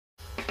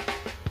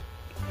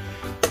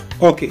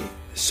Okay,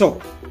 so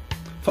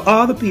for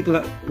all the people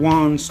that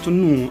wants to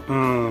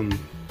know,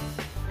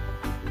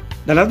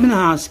 that have been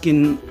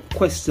asking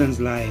questions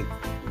like,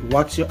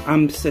 what's your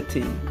amp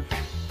setting?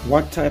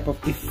 What type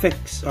of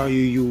effects are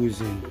you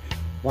using?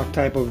 What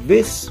type of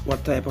this?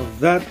 What type of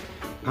that?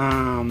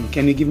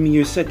 Can you give me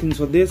your settings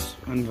for this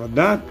and for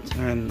that?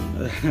 And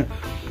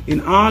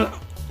in all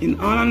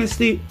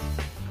honesty,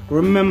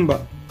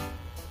 remember,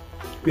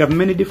 we have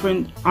many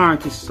different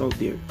artists out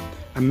there,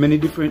 and many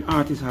different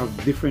artists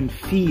have different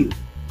feel,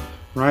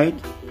 right?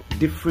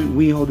 Different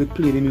way how they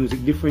play the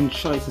music, different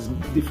choices,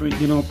 different,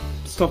 you know,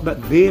 stuff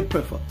that they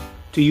prefer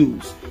to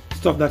use,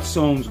 stuff that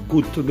sounds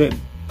good to them,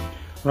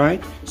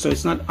 right? So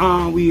it's not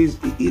always,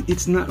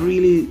 it's not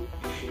really,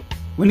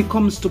 when it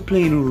comes to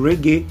playing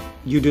reggae,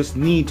 you just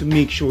need to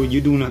make sure you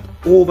do not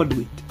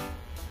overdo it.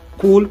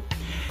 Cool?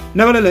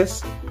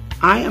 Nevertheless,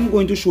 I am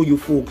going to show you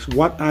folks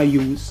what I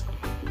use,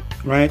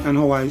 right, and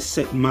how I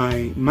set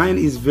mine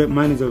is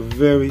a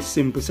very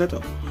simple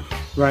setup,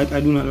 right? I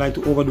do not like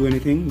to overdo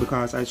anything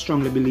because I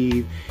strongly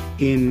believe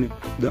in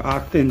the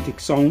authentic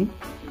sound,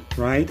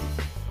 right?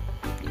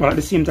 But at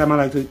the same time, I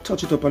like to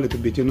touch it up a little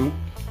bit, you know,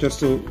 just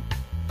to,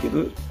 you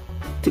know,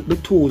 tip the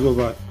toes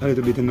over a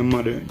little bit in the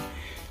modern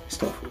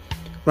stuff,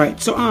 right?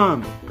 So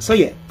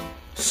yeah,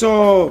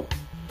 so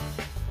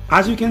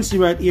as you can see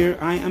right here,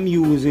 I am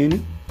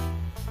using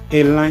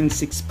a Line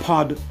 6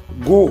 pod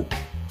Go.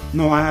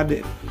 Now I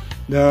had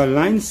the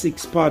Line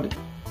 6 pod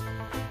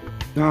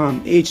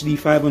HD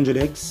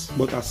 500X,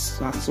 but I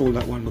sold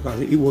that one because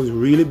it was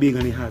really big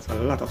and it has a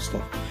lot of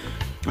stuff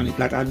and it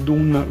that I do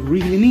not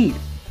really need,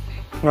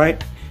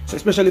 right? So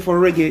especially for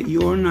reggae,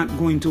 you're not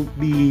going to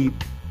be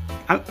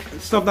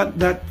stuff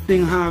that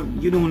thing have,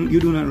 you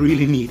do not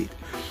really need it.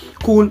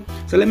 Cool.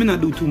 So let me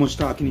not do too much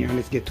talking here and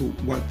let's get to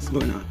what's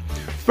going on.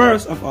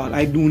 First of all,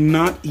 I do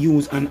not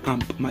use an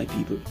amp, my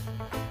people.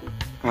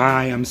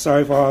 I am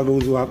sorry for all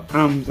those who have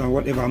amps or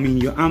whatever. I mean,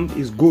 your amp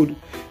is good.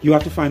 You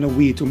have to find a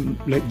way to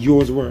let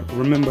yours work.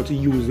 Remember to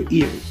use the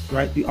ears,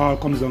 right? It all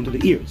comes down to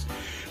the ears,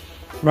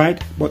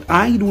 right? But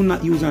I do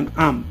not use an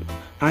amp.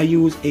 I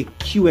use a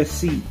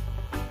QSC,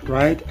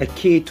 right? A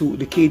K2,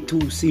 the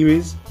K2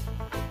 series,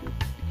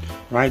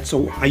 right?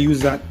 So I use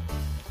that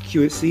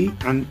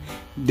QSC, and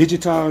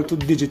digital to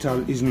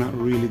digital is not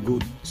really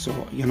good. So,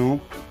 you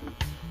know,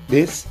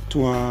 this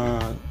to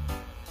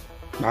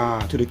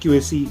the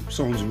QSC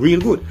sounds real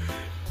good,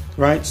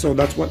 right? So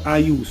that's what I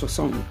use for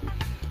sound.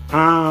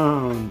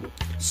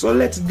 So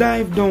let's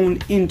dive down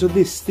into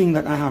this thing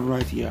that I have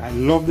right here. I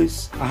love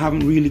this. I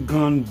haven't really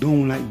gone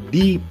down like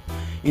deep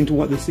into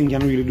what this thing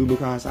can really do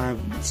because I've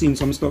seen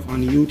some stuff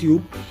on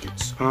YouTube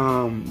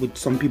with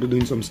some people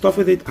doing some stuff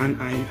with it,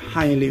 and I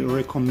highly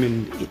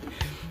recommend it.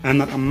 I'm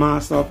not a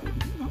master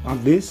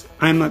of this.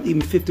 I'm not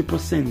even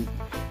 50%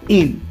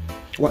 in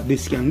what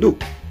this can do.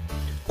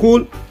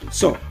 Cool.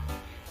 So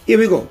here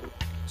we go.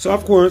 So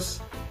of course,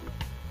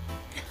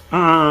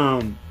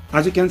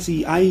 as you can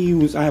see, I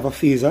have a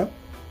phaser,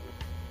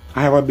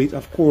 I have a bit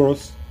of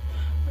chorus,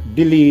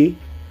 delay,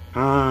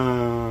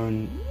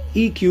 and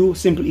EQ,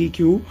 simple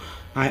EQ.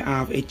 I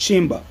have a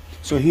chamber.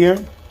 So here,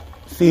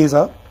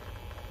 phaser.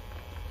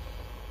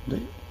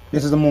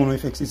 This is the mono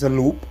effects. It's a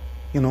loop.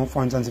 You know,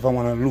 for instance, if I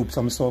want to loop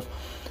some stuff,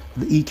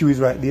 the EQ is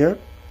right there.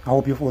 I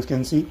hope you folks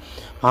can see.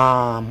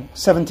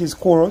 70s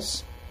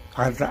chorus.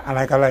 I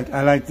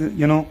like to,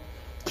 you know,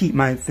 keep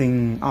my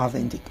thing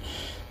authentic.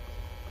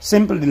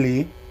 Simple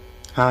delay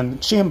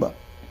and chamber.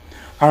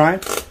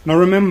 Alright, now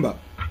remember,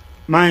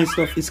 my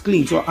stuff is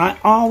clean, so I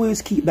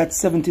always keep that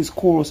 70s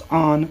chorus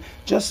on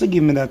just to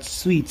give me that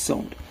sweet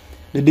sound.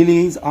 The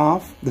delay is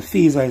off, the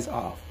phaser is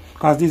off,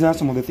 because these are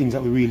some of the things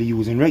that we really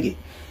use in reggae,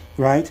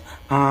 right?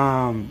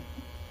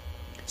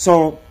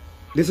 So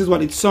this is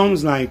what it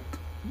sounds like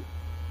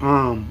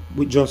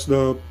with just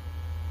the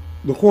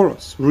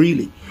chorus,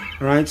 really.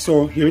 Alright,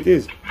 so here it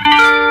is.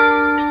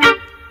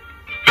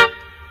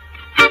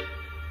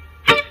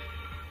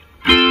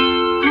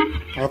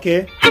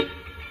 Okay.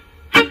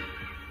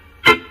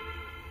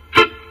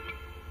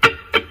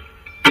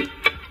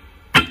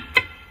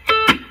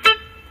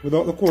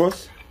 Without the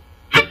chorus.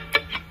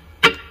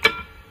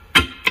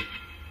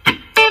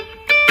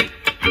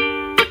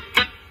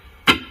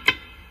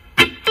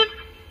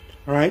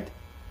 Alright.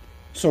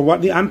 So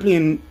what I'm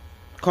playing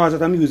chords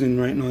that I'm using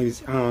right now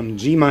is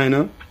G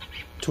minor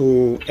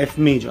to F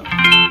major.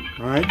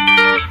 Alright.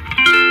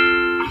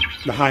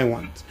 The high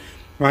ones.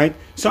 Right?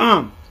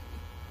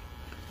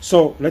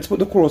 So let's put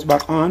the chorus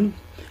back on,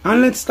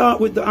 and let's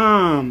start with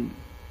the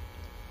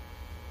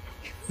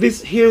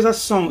here's a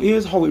song.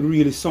 Here's how it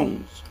really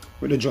sounds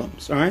with the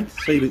drums. All right,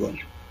 so here we go.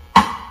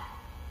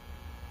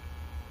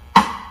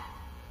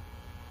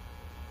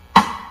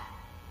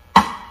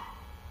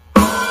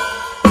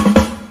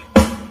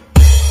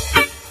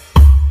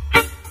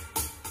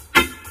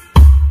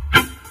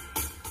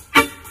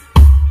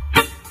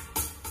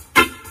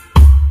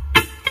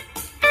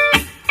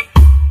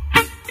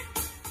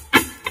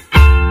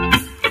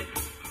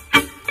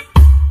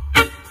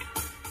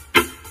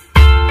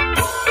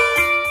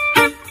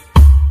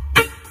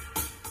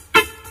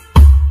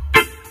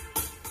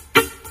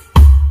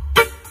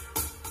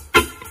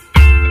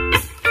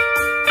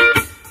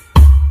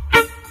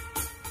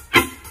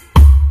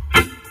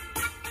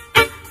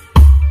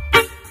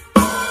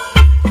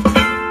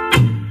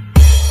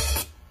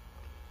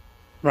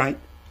 right?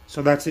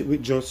 So that's it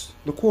with just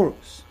the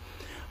chorus.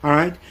 All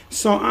right.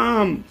 So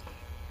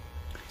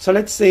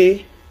let's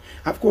say,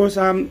 of course,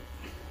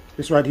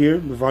 it's right here,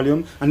 the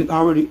volume, and it's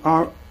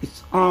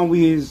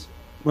always,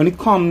 when it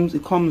comes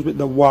with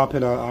the wah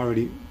pedal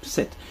already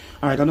set.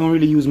 All right, I don't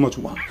really use much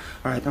wah.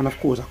 All right, and of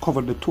course I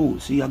covered the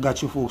toes. See, I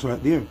got you folks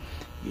right there.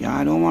 Yeah,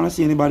 I don't want to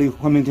see anybody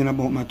commenting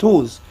about my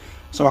toes,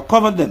 so I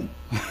covered them.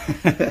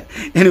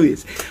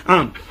 Anyways,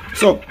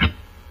 so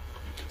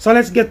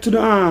let's get to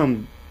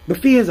the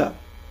phaser,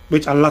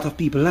 which a lot of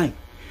people like.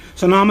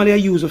 So normally I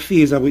use a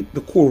phaser with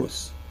the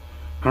chorus.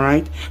 All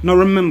right. Now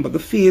remember, the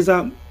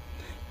phaser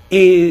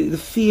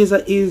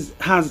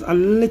has a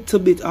little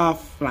bit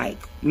of, like,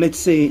 let's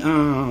say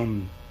a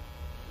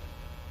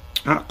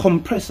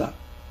compressor.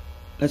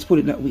 Let's put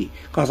it that way,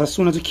 because as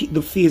soon as you keep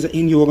the phaser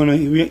in, you're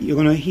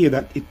gonna hear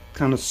that it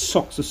kind of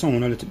sucks the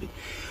sound a little bit.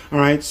 All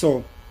right.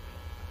 So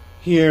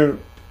here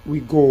we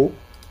go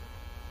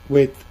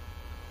with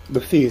the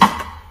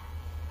phaser.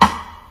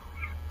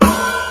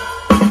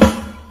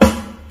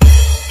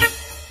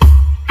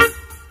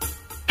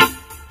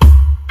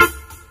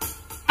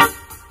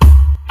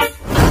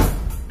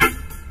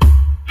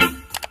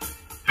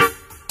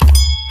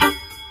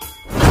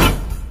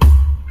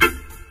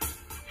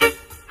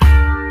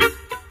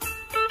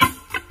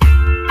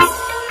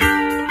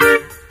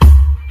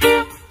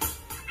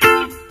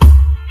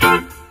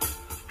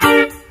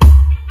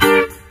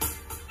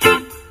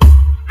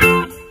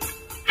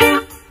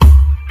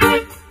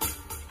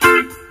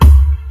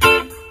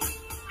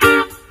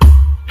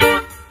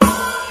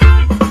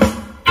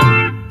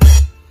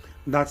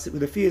 That's it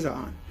with the phaser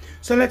on.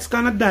 So let's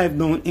kind of dive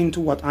down into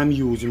what I'm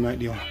using right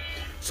there.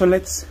 So we're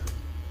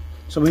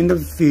in the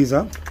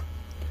phaser,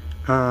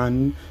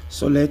 and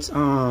so let's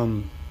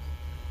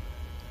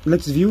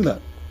view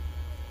that.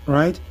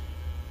 Right,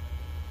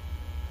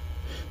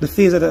 the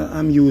phaser that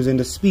I'm using,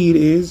 the speed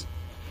is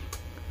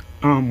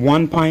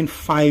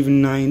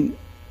 1.59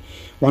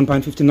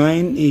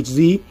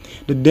 Hz.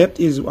 The depth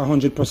is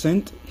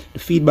 100%. The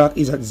feedback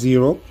is at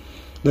 0.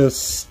 The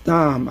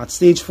at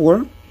stage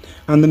 4.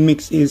 And the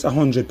mix is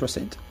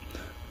 100%,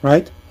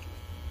 right?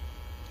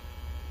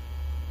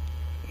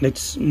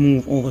 Let's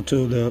move over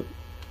to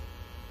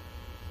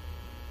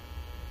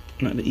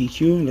not the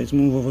EQ. Let's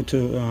move over to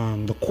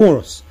the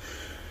chorus.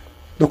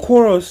 The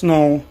chorus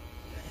now,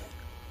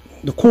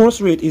 the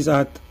chorus rate is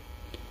at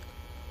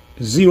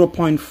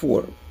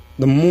 0.4.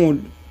 The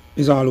mode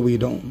is all the way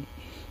down.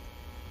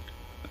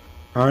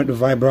 All right, the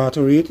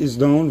vibrato rate is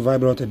down.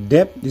 Vibrato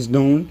depth is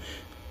down.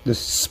 The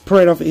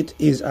spread of it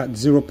is at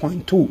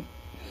 0.2.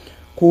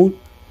 Cool.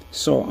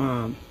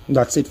 So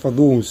that's it for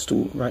those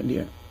two right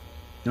there.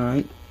 All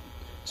right,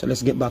 so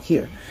let's get back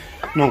here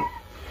now.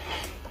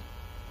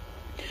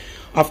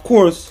 Of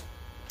course,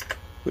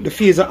 with the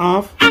phaser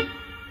off,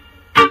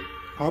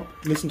 up,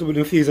 listen to when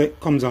the phaser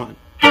comes on.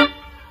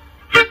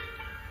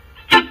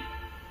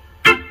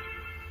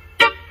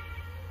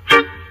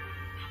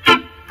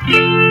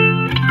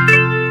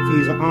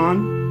 Phaser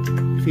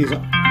on,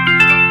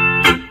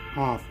 phaser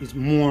off is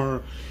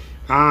more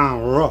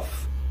rough.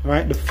 All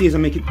right, the phaser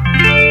make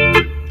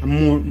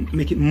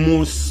it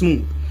more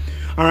smooth.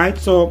 All right,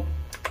 so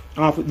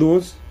off with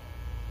those.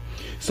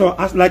 So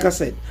like I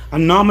said, I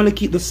normally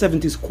keep the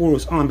 70s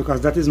chorus on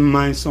because that is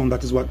my sound.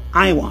 That is what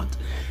I want.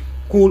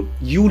 Cool.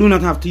 You do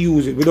not have to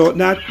use it. Without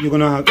that, you're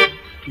gonna have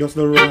just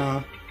the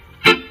raw.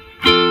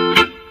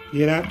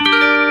 Hear that?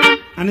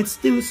 And it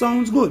still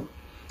sounds good.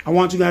 I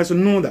want you guys to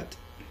know that.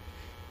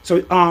 So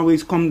it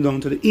always comes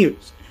down to the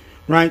ears,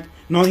 right?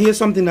 Now here's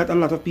something that a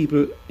lot of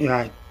people,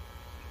 right?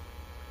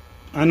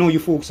 I know you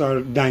folks are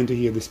dying to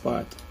hear this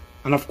part,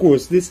 and of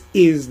course this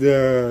is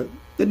the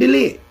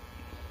delay,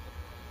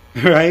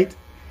 right?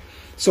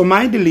 So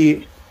my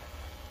delay,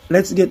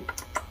 let's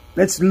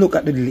look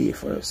at the delay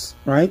first,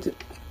 right?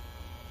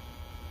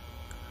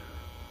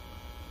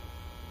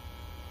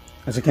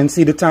 As you can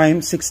see, the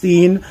time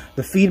 16,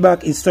 the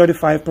feedback is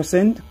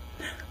 35%,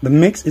 the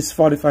mix is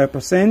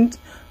 45%,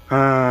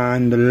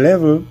 and the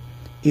level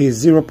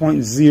is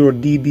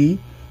 0.0 dB.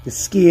 The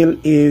scale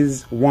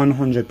is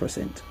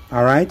 100%.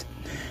 All right,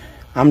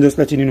 I'm just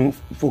letting you know,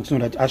 folks, know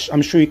that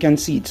I'm sure you can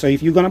see it. So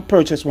if you're gonna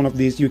purchase one of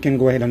these, you can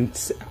go ahead and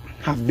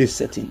have this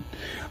setting.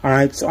 All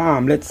right, so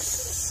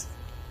let's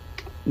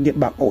get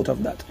back out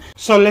of that.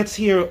 So let's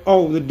hear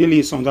how the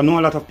delay sounds. I know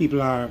a lot of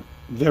people are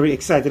very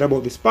excited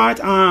about this part,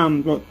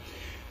 but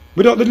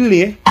without the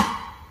delay,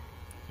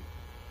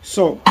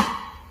 so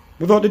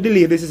without the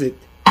delay, this is it.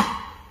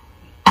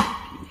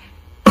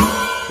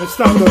 Let's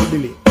start without the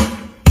delay.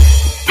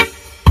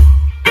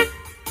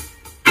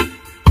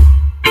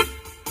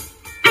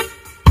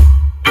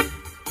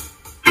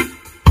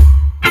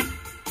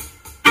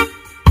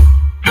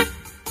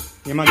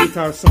 Yeah, my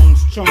guitar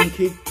sounds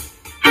chunky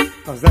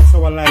because that's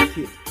how I like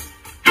it.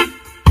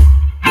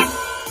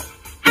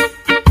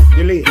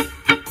 Delay.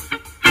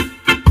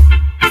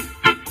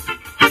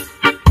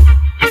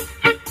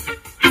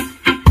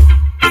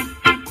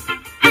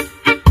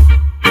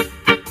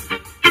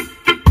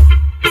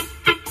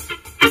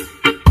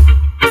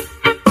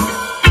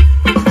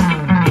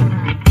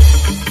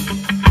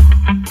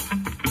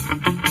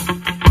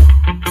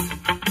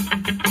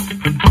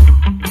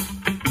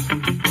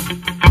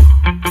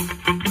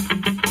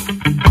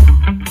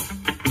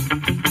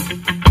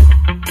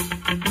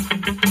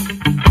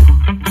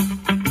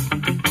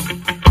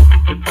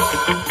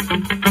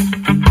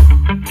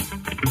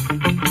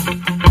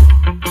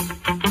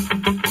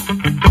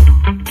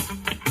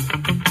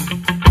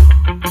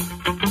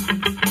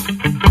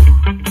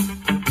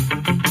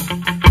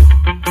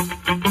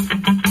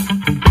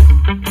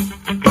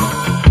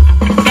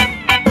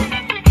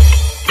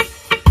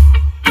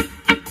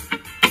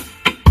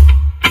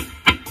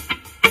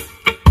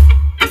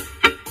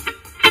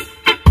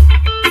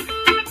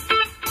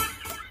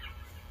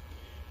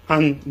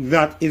 and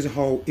that is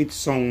how it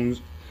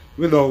sounds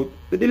without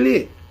the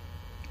delay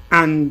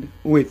and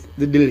with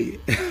the delay.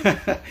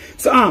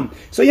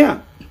 So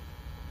yeah,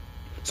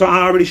 so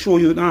I already show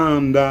you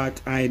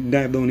that I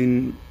dive down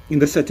in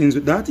the settings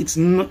with that. It's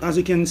not, as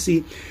you can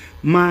see,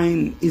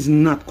 mine is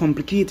not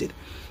complicated.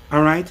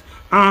 All right,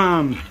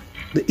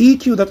 the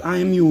EQ that I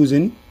am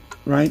using,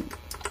 right,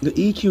 the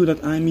EQ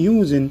that I'm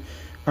using,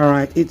 all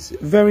right, it's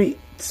very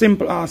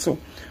simple also.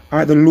 All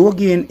right, the low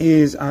gain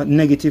is at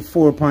negative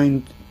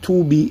 4.2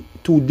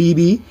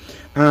 dB,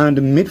 and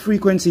the mid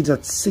frequency is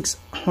at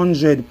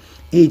 600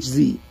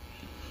 Hz.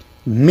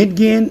 Mid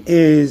gain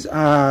is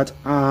at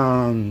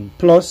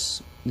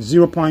plus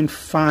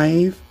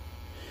 0.5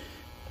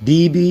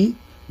 dB.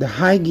 The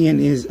high gain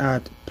is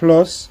at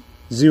plus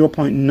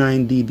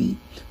 0.9 dB.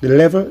 The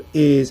level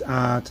is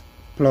at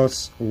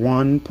plus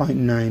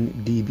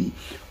 1.9 dB.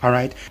 All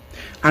right,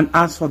 and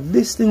as for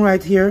this thing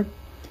right here,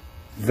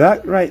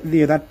 that right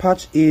there, that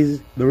patch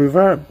is the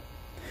reverb.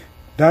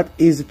 That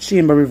is the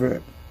chamber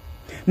reverb.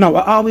 Now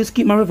I always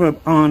keep my reverb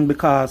on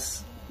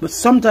because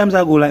sometimes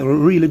I go like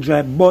really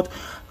dry, but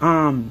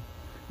the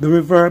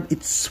reverb,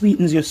 it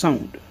sweetens your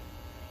sound.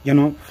 You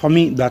know, for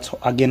me, that's how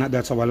I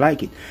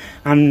like it,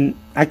 and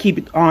I keep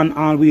it on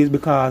always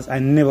because I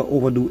never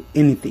overdo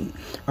anything.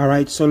 All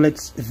right, so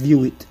let's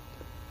view it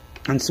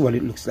and see what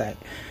it looks like.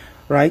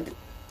 Right,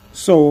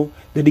 so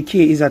the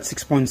decay is at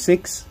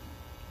 6.6,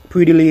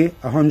 pre-delay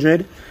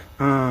 100,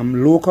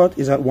 low cut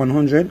is at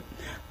 100,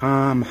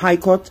 high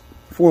cut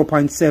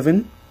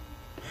 4.7,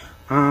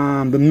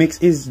 the mix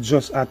is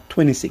just at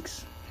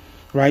 26.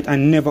 Right, I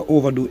never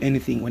overdo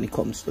anything when it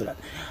comes to that.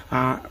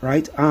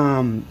 Right,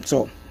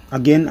 so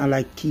again, I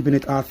like keeping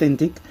it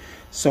authentic.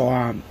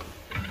 So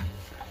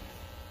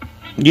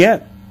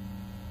yeah,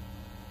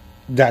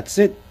 that's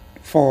it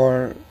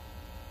for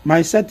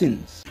my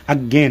settings.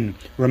 Again,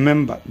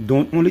 remember,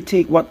 don't only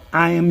take what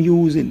I am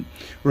using.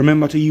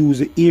 Remember to use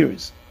the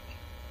ears.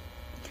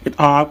 It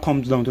all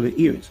comes down to the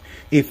ears.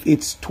 If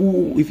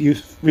you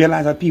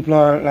realize that people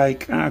are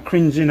like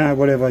cringing or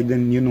whatever,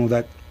 then you know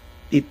that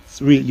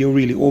you're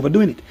really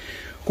overdoing it.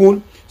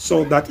 Cool.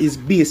 So that is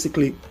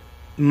basically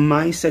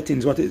my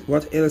settings. What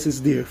else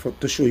is there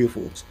to show you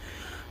folks?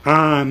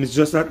 It's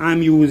just that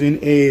I'm using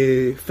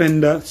a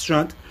Fender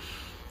Strat.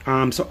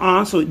 So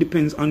also it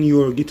depends on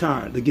your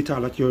guitar, the guitar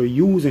that you're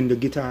using. The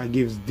guitar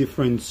gives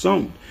different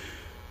sound.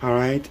 All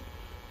right,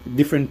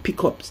 different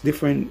pickups,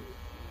 different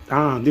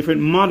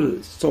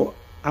models. So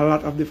a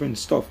lot of different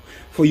stuff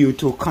for you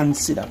to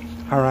consider.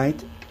 All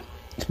right,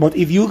 but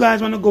if you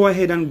guys want to go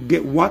ahead and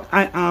get what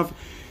I have,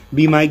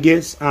 be my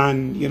guest,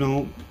 and you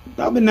know,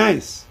 that'll be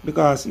nice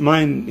because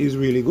mine is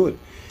really good.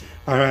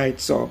 All right,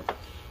 so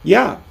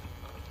yeah,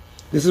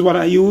 this is what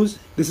I use.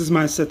 This is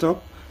my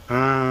setup,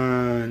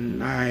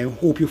 and I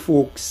hope you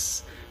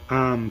folks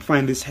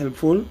find this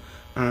helpful.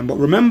 But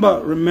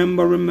remember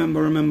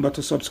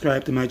to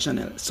subscribe to my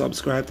channel.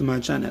 Subscribe to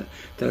my channel.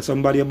 Tell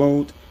somebody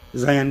about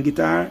Zion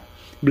Guitar.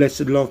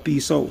 Blessed love,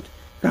 peace out.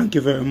 Thank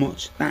you very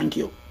much. Thank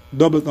you.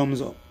 Double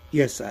thumbs up.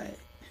 Yes, I.